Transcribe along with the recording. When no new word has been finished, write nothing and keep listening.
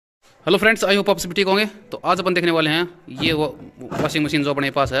Hello friends, I hope आप सभी ठीक होंगे। तो आज अपन देखने वाले हैं ये वो वॉशिंग मशीन जो अपने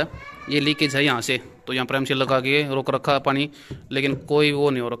पास है, ये लीकेज है यहाँ से। तो यहाँ पर हमसे लगा के रोक रखा है पानी, लेकिन कोई वो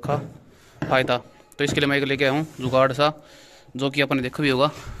नहीं हो रखा फ़ायदा। तो इसके लिए मैं एक लेके आया हूँ जुगाड़ सा, जो कि अपन ने देखा भी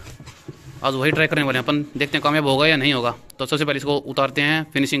होगा। आज वही ट्राई करने वाले हैं अपन, देखते हैं कामयाब होगा या नहीं होगा। तो सबसे पहले इसको उतारते हैं,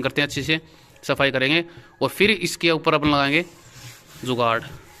 फिनिशिंग करते हैं, अच्छे से सफाई करेंगे और फिर इसके ऊपर अपन लगाएंगे जुगाड़।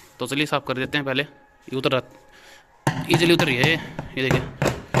 तो चलिए साफ़ कर देते हैं। पहले ये उतर ईजिली उतर रही है, ये देखिए,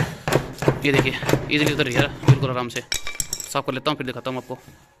 ये देखिए इजीली उतर रही है बिल्कुल आराम से। साफ़ कर लेता हूँ फिर दिखाता हूँ आपको।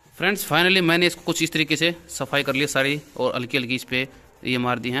 फ्रेंड्स फाइनली मैंने इसको कुछ इस तरीके से सफाई कर ली सारी, और हल्की हल्की इस पर ये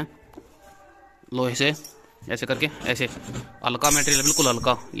मार दी हैं लोहे से, ऐसे करके। ऐसे हल्का मटेरियल, बिल्कुल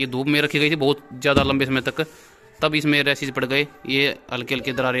हल्का। ये धूप में रखी गई थी बहुत ज़्यादा लंबे समय तक, तब इसमें रैसेज पड़ गए, ये हल्के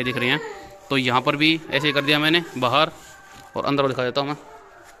हल्के दरारें दिख रही हैं। तो यहाँ पर भी ऐसे ही कर दिया मैंने बाहर, और अंदर दिखा देता हूँ मैं।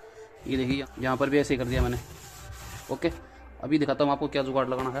 ये देखिए यहाँ पर भी ऐसे ही कर दिया मैंने। ओके, अभी दिखाता हूँ आपको क्या जुगाड़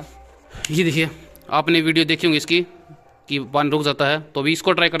लगाना है। ये देखिए, आपने वीडियो देखी होंगी इसकी कि पानी रुक जाता है, तो अभी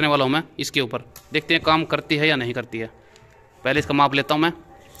इसको ट्राई करने वाला हूँ मैं इसके ऊपर। देखते हैं काम करती है या नहीं करती है। पहले इसका माप लेता हूँ मैं,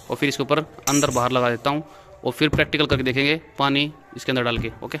 और फिर इसके ऊपर अंदर बाहर लगा देता हूँ, और फिर प्रैक्टिकल करके देखेंगे पानी इसके अंदर डाल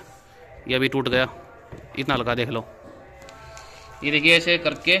के। ओके, ये अभी टूट गया, इतना लगा, देख लो। ये देखिए ऐसे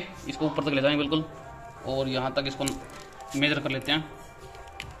करके इसको ऊपर तक ले जाएंगे बिल्कुल, और यहाँ तक इसको मेजर कर लेते हैं।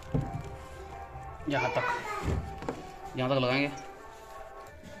 यहाँ तक लगाएंगे।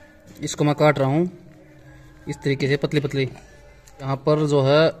 इसको मैं काट रहा हूँ इस तरीके से, पतली पतली। यहाँ पर जो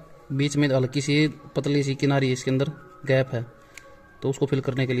है बीच में हल्की सी पतली सी किनारी, इसके अंदर गैप है, तो उसको फिल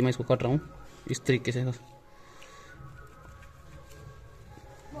करने के लिए मैं इसको काट रहा हूँ इस तरीके से।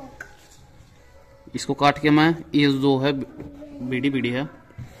 इसको काट के मैं, ये जो है बीडी है,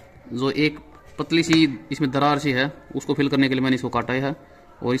 जो एक पतली सी इसमें दरार सी है, उसको फिल करने के लिए मैंने इसको काटा है,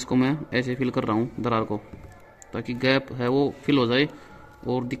 और इसको मैं ऐसे फिल कर रहा हूँ दरार को, ताकि गैप है वो फिल हो जाए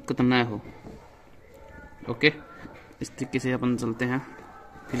और दिक्कत ना हो। ओके, इस तरीके से अपन चलते हैं,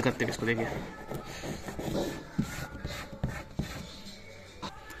 फिल करते हैं इसको। देखिए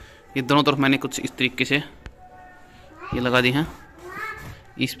ये दोनों तरफ मैंने कुछ इस तरीके से ये लगा दी हैं।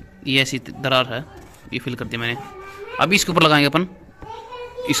 ये ऐसी दरार है, ये फिल कर दी मैंने। अभी इसके ऊपर लगाएंगे अपन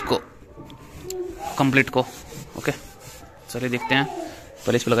इसको कंप्लीट को। ओके, चलिए देखते हैं,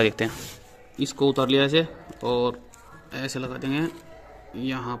 पहले इस पर लगा देखते हैं। इसको उतार लिया ऐसे, और ऐसे लगा देंगे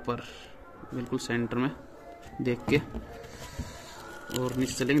यहाँ पर बिल्कुल सेंटर में देख के, और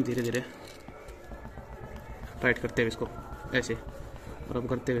नीचे चलेंगे धीरे धीरे टाइट करते हुए इसको ऐसे, और अब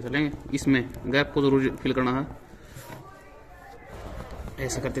करते हुए चलेंगे। इसमें गैप को जरूर फिल करना है,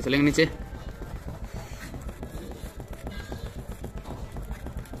 ऐसे करते चलेंगे नीचे।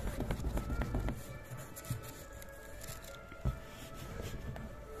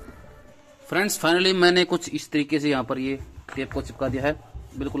 फ्रेंड्स फाइनली मैंने कुछ इस तरीके से यहाँ पर ये टेप को चिपका दिया है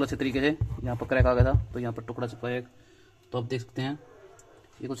बिल्कुल अच्छे तरीके से। यहाँ पर क्रैक आ गया था, तो यहाँ पर टुकड़ा चिपका एक। तो आप देख सकते हैं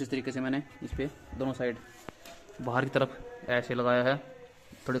ये कुछ इस तरीके से मैंने इस पे दोनों साइड बाहर की तरफ ऐसे लगाया है।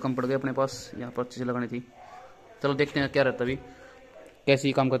 थोड़े कम पड़ गए अपने पास, यहाँ पर अच्छे से लगानी थी। चलो देखते हैं क्या रहता, अभी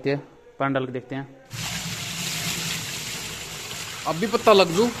कैसी काम करती है। पानी डाल के देखते हैं। अब भी पत्ता लग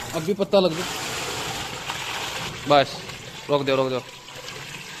जू, बस रोक दो।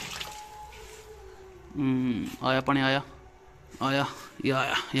 आया पानी, आया, ये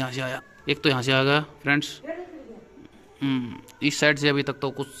आया, यहाँ से आया। एक तो यहाँ से आ गया फ्रेंड्स। इस साइड से अभी तक तो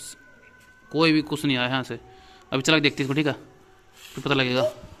कोई भी कुछ नहीं आया यहाँ से। अभी चला के देखते इसको, ठीक है, फिर पता लगेगा।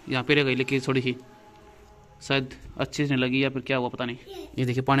 यहाँ पे रह गई लेकिन थोड़ी ही शायद अच्छी से नहीं लगी, या फिर क्या हुआ पता नहीं। ये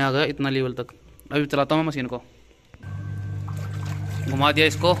देखिए पानी आ गया इतना लेवल तक। अभी चलाता हूँ मैं मशीन को, घुमा दिया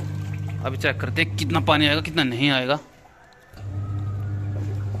इसको। अभी चेक करते हैं कितना पानी आएगा कितना नहीं आएगा।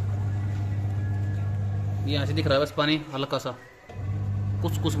 ये यहाँ से दिख रहा है बस पानी हल्का सा,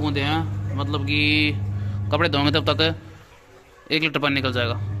 कुछ बूंदे हैं, मतलब कि कपड़े धोंगे तब तक 1 लीटर पानी निकल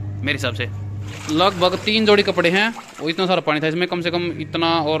जाएगा मेरे हिसाब से। लगभग 3 जोड़ी कपड़े हैं, और इतना सारा पानी था इसमें, कम से कम इतना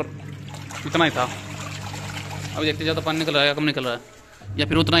और इतना ही था। अभी देखते ज़्यादा पानी निकल रहा है या कम निकल रहा है, या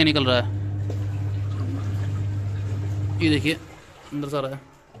फिर उतना ही निकल रहा है। ये देखिए अंदर सारा है,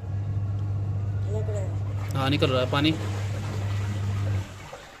 हाँ निकल रहा है पानी।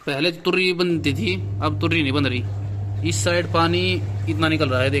 पहले तुर्री बनती थी, अब तुर्री नहीं बन रही। इस साइड पानी इतना निकल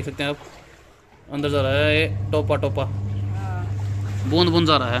रहा है, देख सकते हैं आप, अंदर जा रहा है, टोपा बूंद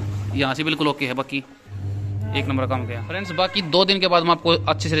जा रहा है। यहाँ से बिल्कुल ओके है, बाकी एक नंबर काम किया फ्रेंड्स। बाकी 2 दिन के बाद मैं आपको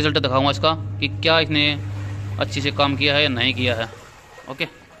अच्छे से रिजल्ट दिखाऊंगा इसका, कि क्या इसने अच्छे से काम किया है या नहीं किया है। ओके,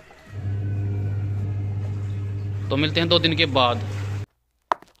 तो मिलते हैं 2 दिन के बाद।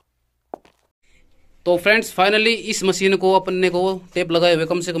 तो फ्रेंड्स फाइनली इस मशीन को अपने को टेप लगाए हुए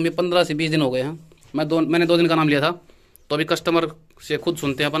कम से कम 15 से 20 दिन हो गए हैं। मैंने 2 दिन का नाम लिया था। तो अभी कस्टमर से खुद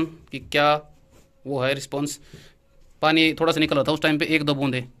सुनते हैं अपन कि क्या वो है रिस्पॉन्स। पानी थोड़ा सा निकल रहा था उस टाइम पे, 1-2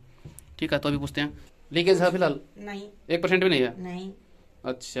 बूंदे। ठीक है, तो अभी पूछते हैं लीकेज है फिलहाल? नहीं, 1% भी नहीं है? नहीं।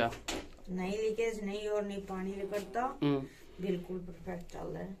 अच्छा, नहीं लीकेज नहीं और नहीं पानी निकलता, बिल्कुल परफेक्ट चल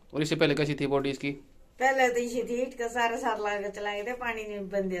रहा है। और इससे पहले कैसी थी बॉडी इसकी? पहले तो इसी थी ईट का सारे साथ लगा के चलाए थे, पानी नहीं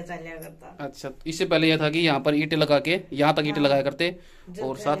बंदे चलिया करता। अच्छा, इससे पहले यह था कि यहाँ पर ईंटें लगा के यहाँ तक ईंटें लगाया करते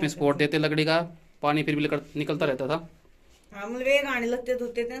और साथ में सपोर्ट देते लकड़ी का, पानी फिर भी निकलता रहता था। हाँ, मतलब एक आने लगते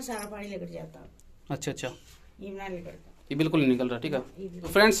धोते थे सारा पानी निकल जाता। अच्छा अच्छा, ये ना निकलता, ये बिल्कुल नहीं निकल रहा। ठीक है, तो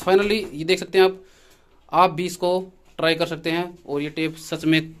फ्रेंड्स फाइनली ये देख सकते हैं आप भी इसको ट्राई कर सकते हैं और ये टेप सच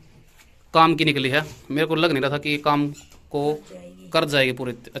में काम की निकली है। मेरे को लग नहीं रहा था कि ये काम को कर जाएगी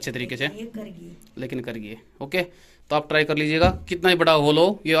पूरे अच्छे तरीके से, लेकिन कर गई। ओके, तो आप ट्राई कर लीजिएगा। कितना ही बड़ा होल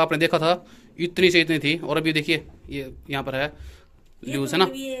हो, ये आपने देखा था इतनी से इतनी थी और अभी देखिए ये यहाँ पर है लूज है ना।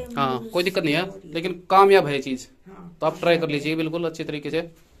 हाँ, कोई दिक्कत नहीं है, लेकिन कामयाब है ये चीज़। तो आप ट्राई कर लीजिए बिल्कुल अच्छे तरीके से।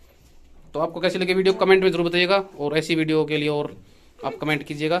 तो आपको कैसी लगी वीडियो कमेंट में जरूर बताइएगा और ऐसी वीडियो के लिए और आप कमेंट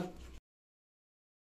कीजिएगा।